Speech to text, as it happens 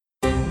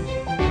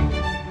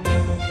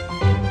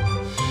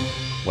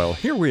Well,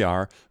 here we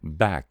are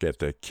back at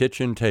the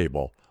kitchen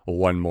table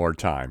one more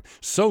time.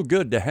 So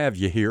good to have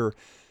you here.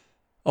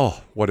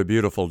 Oh, what a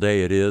beautiful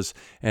day it is.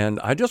 And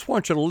I just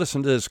want you to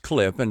listen to this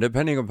clip, and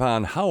depending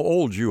upon how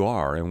old you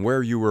are and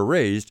where you were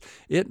raised,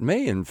 it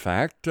may in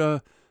fact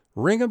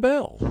ring a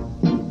bell.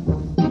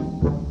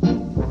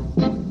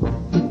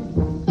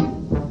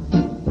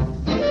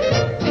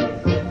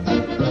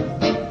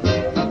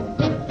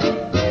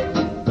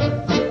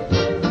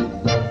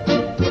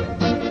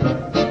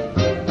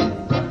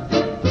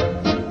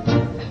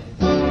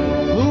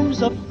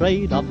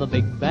 Afraid of the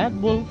big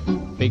bad wolf,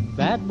 big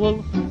bad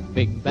wolf,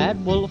 big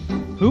bad wolf.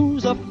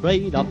 Who's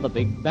afraid of the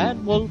big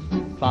bad wolf?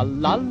 Fa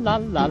la la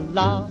la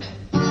la.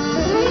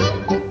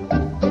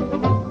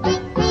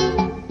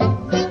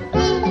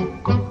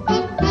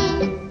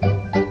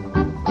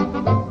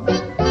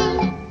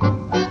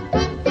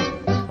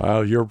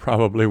 Well, you're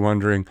probably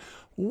wondering,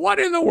 what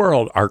in the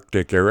world,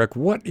 Arctic Eric?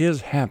 What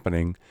is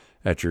happening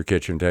at your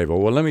kitchen table?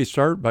 Well, let me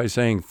start by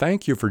saying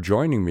thank you for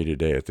joining me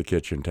today at the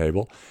kitchen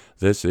table.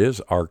 This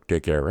is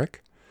Arctic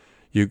Eric.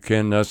 You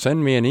can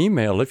send me an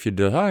email if you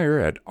desire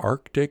at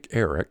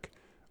arcticeric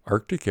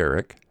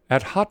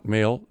at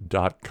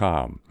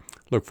hotmail.com.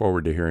 Look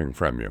forward to hearing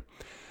from you.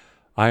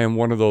 I am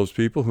one of those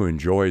people who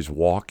enjoys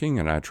walking,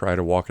 and I try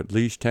to walk at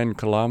least 10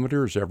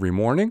 kilometers every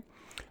morning.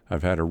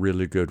 I've had a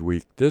really good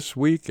week this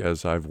week,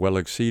 as I've well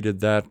exceeded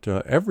that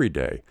every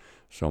day.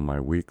 So my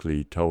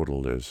weekly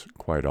total is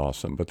quite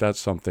awesome. But that's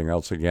something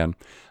else again.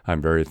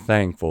 I'm very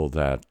thankful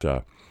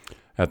that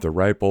at the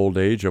ripe old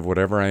age of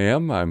whatever I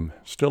am, I'm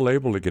still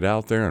able to get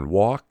out there and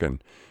walk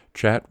and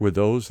chat with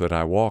those that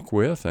I walk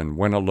with, and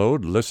when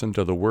alone, listen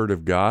to the Word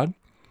of God,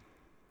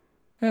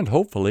 and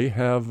hopefully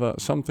have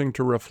something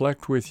to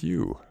reflect with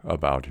you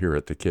about here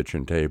at the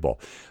kitchen table.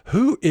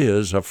 Who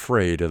is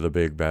afraid of the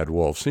big bad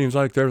wolf? Seems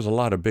like there's a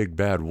lot of big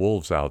bad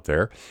wolves out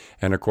there.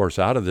 And of course,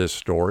 out of this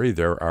story,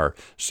 there are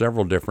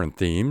several different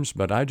themes,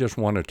 but I just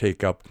want to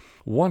take up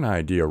one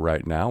idea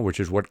right now, which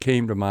is what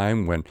came to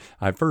mind when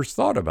I first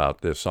thought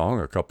about this song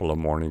a couple of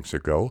mornings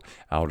ago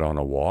out on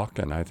a walk,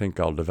 and I think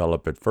I'll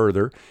develop it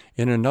further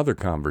in another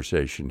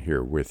conversation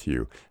here with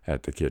you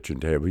at the kitchen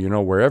table. You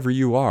know, wherever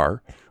you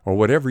are or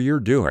whatever you're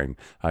doing,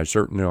 I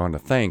certainly want to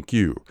thank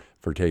you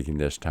for taking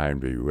this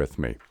time to be with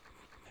me.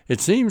 It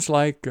seems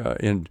like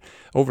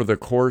over the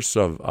course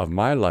of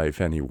my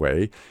life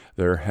anyway,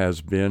 there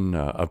has been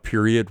a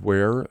period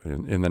where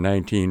in the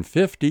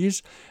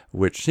 1950s,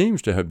 which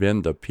seems to have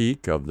been the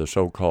peak of the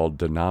so-called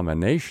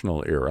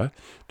denominational era.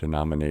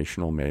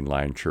 Denominational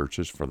mainline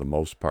churches, for the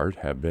most part,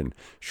 have been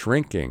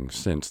shrinking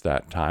since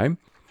that time.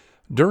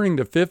 During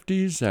the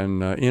 50s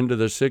and into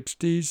the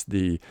 60s,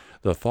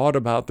 the thought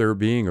about there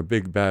being a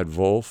big bad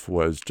wolf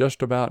was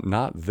just about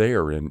not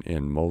there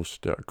in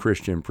most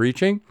Christian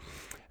preaching.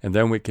 And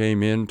then we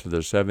came into the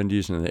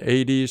 70s and the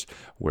 80s,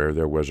 where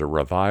there was a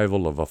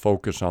revival of a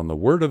focus on the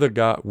Word of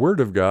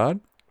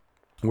God,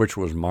 which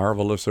was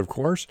marvelous, of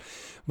course.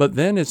 But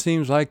then it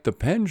seems like the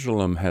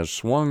pendulum has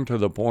swung to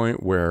the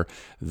point where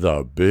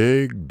the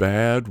big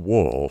bad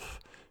wolf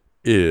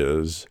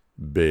is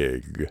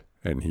big,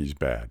 and he's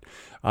bad.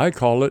 I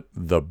call it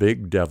the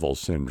big devil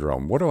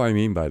syndrome. What do I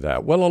mean by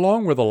that? Well,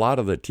 along with a lot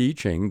of the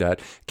teaching that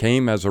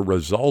came as a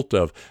result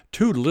of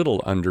too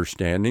little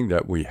understanding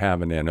that we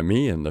have an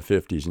enemy in the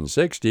 50s and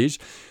 60s,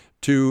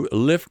 to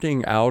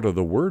lifting out of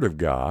the Word of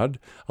God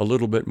a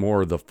little bit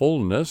more of the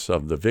fullness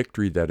of the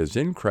victory that is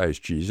in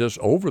Christ Jesus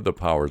over the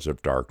powers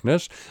of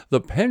darkness,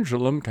 the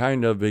pendulum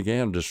kind of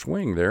began to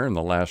swing there in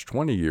the last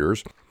 20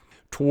 years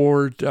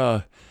toward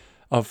a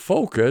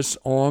focus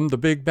on the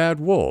big bad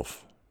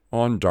wolf,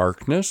 on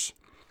darkness,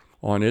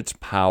 on its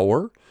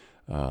power,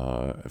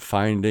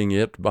 finding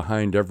it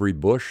behind every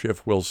bush,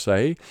 if we'll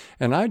say.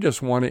 And I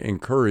just want to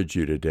encourage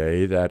you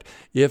today that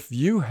if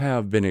you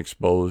have been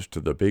exposed to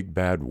the big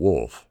bad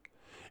wolf,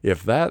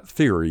 if that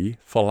theory,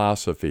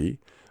 philosophy,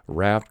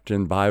 wrapped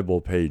in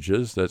Bible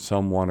pages that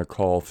some want to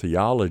call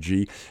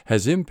theology,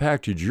 has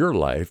impacted your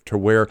life to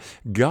where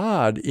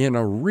God, in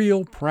a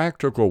real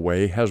practical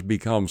way, has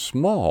become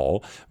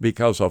small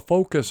because a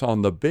focus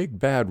on the big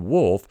bad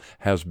wolf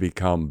has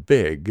become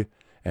big,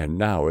 and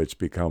now it's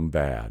become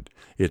bad.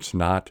 It's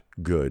not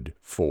good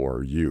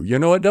for you. You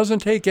know, it doesn't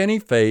take any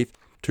faith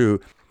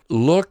to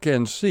look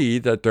and see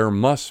that there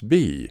must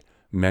be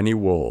many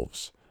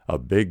wolves, a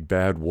big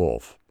bad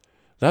wolf.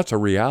 That's a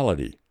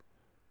reality.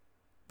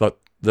 But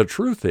the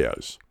truth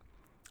is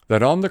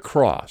that on the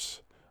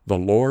cross, the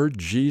Lord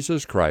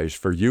Jesus Christ,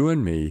 for you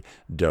and me,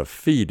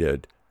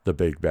 defeated the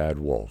big bad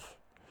wolf.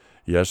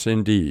 Yes,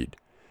 indeed.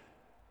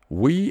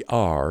 We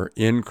are,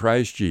 in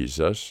Christ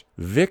Jesus,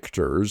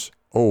 victors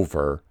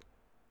over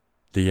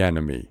the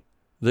enemy,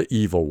 the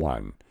evil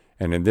one,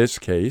 and in this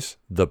case,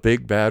 the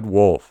big bad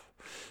wolf.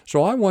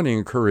 So I want to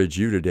encourage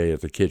you today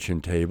at the kitchen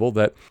table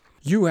that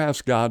you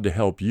ask God to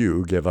help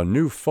you give a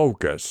new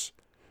focus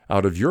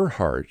out of your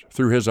heart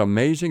through His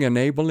amazing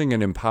enabling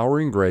and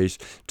empowering grace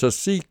to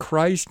see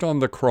Christ on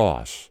the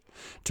cross,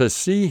 to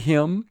see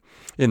Him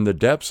in the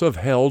depths of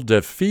hell,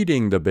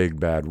 defeating the big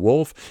bad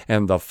wolf,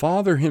 and the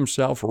Father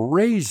himself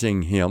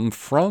raising him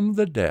from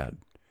the dead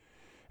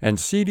and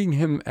seating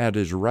him at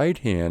his right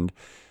hand,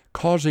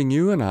 causing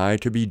you and I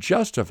to be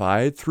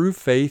justified through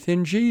faith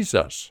in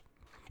Jesus.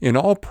 In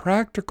all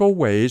practical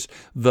ways,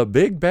 the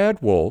big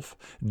bad wolf,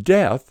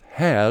 death,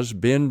 has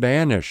been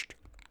banished.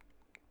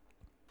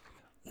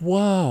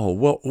 Wow,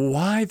 well,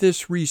 why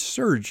this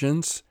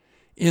resurgence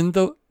in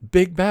the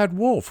big bad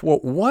wolf? Well,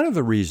 one of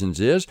the reasons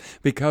is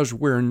because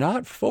we're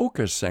not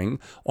focusing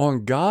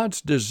on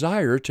God's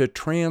desire to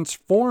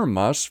transform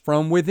us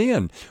from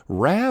within.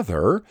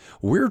 Rather,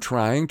 we're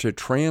trying to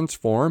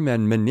transform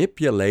and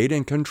manipulate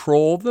and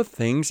control the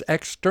things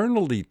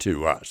externally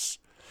to us.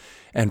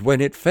 And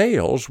when it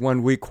fails,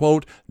 when we,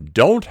 quote,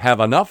 don't have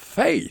enough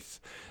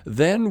faith,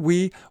 then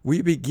we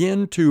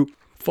begin to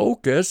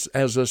focus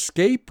as a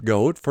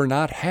scapegoat for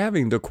not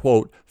having the,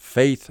 quote,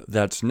 faith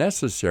that's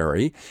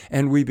necessary,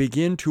 and we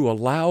begin to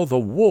allow the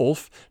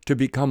wolf to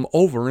become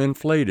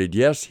overinflated.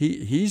 Yes,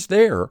 he's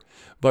there,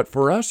 but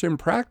for us in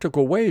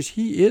practical ways,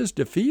 he is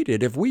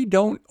defeated. If we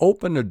don't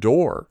open a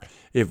door,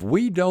 if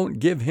we don't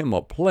give him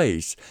a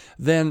place,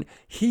 then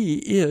he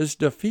is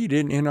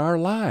defeated in our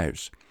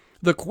lives.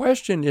 The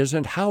question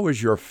isn't how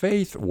is your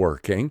faith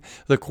working?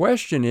 The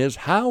question is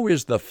how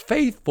is the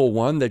faithful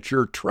one that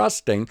you're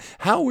trusting?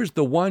 How is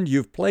the one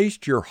you've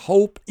placed your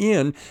hope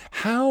in?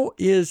 How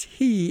is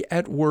he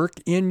at work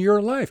in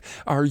your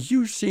life? Are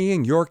you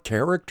seeing your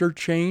character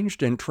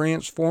changed and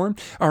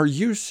transformed? Are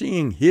you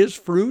seeing his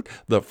fruit,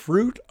 the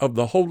fruit of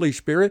the Holy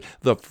Spirit,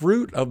 the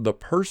fruit of the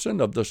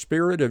person of the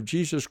Spirit of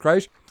Jesus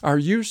Christ? Are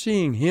you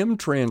seeing him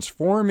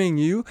transforming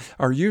you?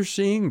 Are you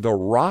seeing the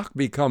rock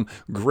become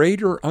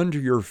greater under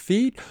your feet?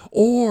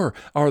 Or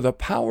are the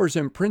powers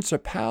and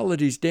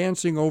principalities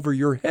dancing over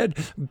your head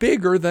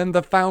bigger than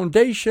the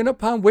foundation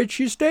upon which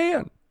you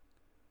stand?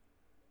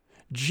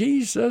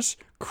 Jesus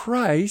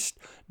Christ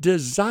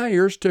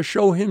desires to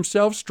show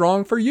himself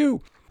strong for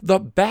you. The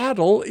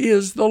battle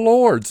is the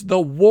Lord's. The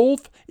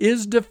wolf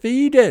is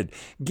defeated.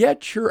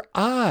 Get your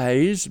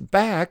eyes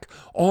back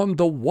on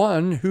the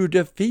one who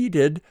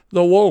defeated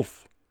the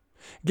wolf.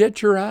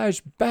 Get your eyes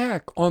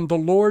back on the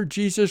Lord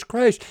Jesus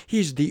Christ.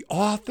 He's the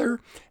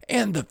author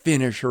and the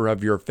finisher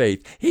of your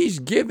faith. He's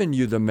given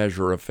you the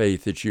measure of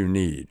faith that you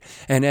need.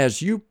 And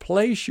as you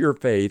place your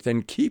faith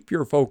and keep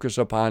your focus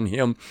upon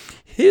him,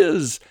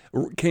 his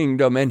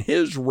kingdom and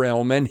his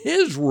realm and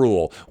his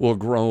rule will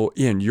grow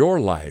in your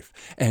life.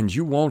 And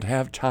you won't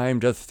have time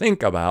to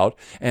think about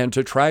and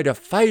to try to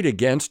fight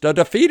against a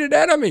defeated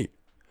enemy.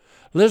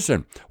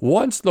 Listen,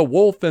 once the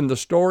wolf in the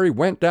story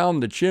went down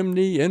the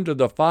chimney into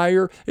the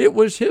fire, it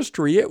was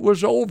history. It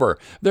was over.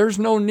 There's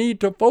no need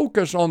to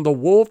focus on the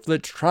wolf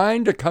that's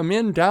trying to come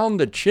in down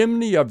the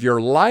chimney of your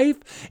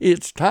life.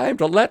 It's time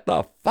to let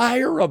the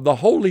fire of the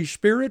Holy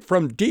Spirit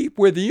from deep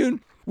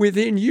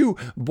within you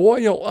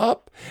boil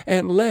up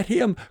and let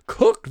him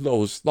cook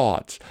those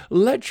thoughts.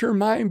 Let your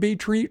mind be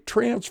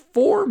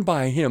transformed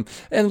by him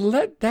and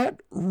let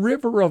that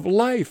river of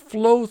life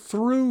flow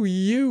through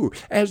you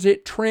as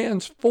it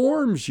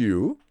transforms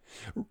you,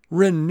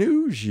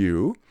 renews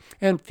you,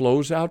 and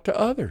flows out to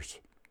others.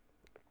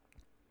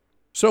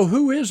 So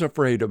who is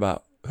afraid of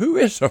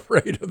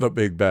the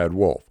big bad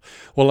wolf?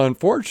 Well,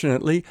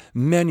 unfortunately,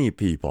 many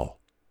people.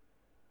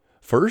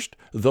 First,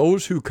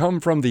 those who come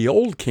from the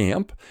old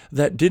camp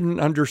that didn't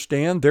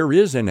understand there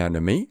is an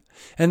enemy,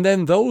 and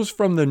then those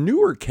from the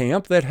newer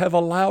camp that have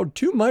allowed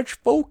too much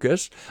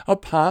focus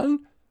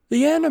upon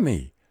the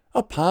enemy,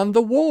 upon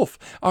the wolf.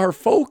 Our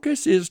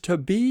focus is to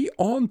be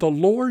on the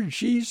Lord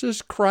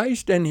Jesus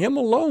Christ and him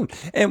alone,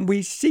 and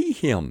we see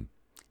him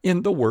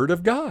in the Word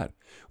of God.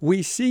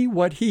 We see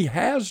what he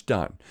has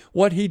done,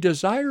 what he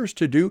desires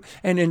to do,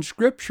 and in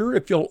Scripture,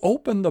 if you'll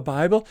open the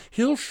Bible,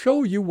 he'll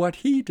show you what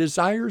he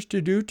desires to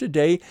do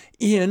today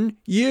in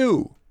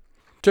you,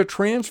 to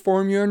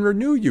transform you and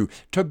renew you,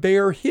 to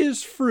bear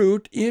his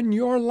fruit in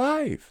your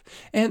life,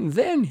 and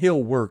then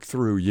he'll work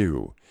through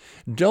you.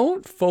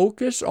 Don't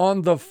focus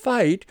on the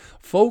fight,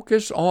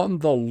 focus on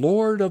the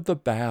Lord of the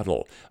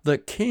battle, the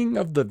King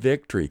of the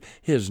victory.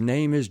 His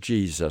name is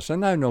Jesus,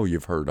 and I know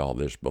you've heard all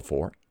this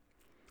before.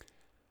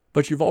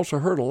 But you've also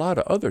heard a lot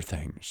of other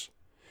things.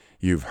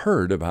 You've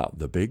heard about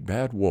the big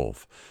bad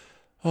wolf.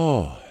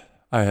 Oh,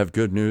 I have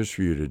good news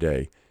for you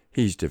today.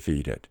 He's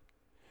defeated.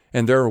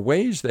 And there are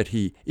ways that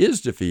he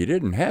is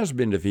defeated and has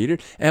been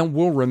defeated and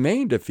will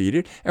remain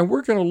defeated. And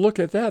we're going to look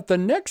at that the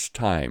next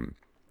time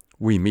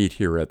we meet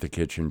here at the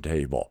kitchen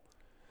table.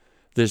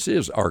 This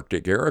is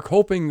Arctic Eric,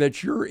 hoping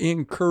that you're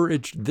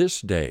encouraged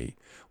this day,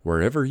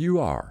 wherever you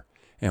are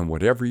and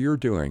whatever you're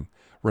doing.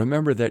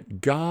 Remember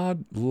that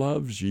God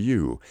loves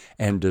you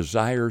and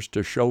desires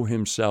to show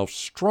himself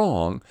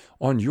strong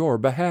on your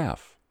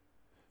behalf.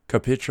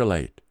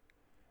 Capitulate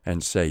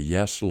and say,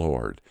 yes,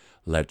 Lord,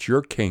 let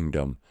your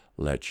kingdom,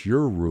 let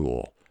your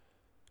rule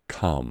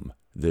come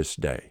this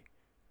day.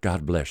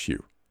 God bless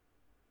you.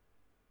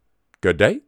 Good day.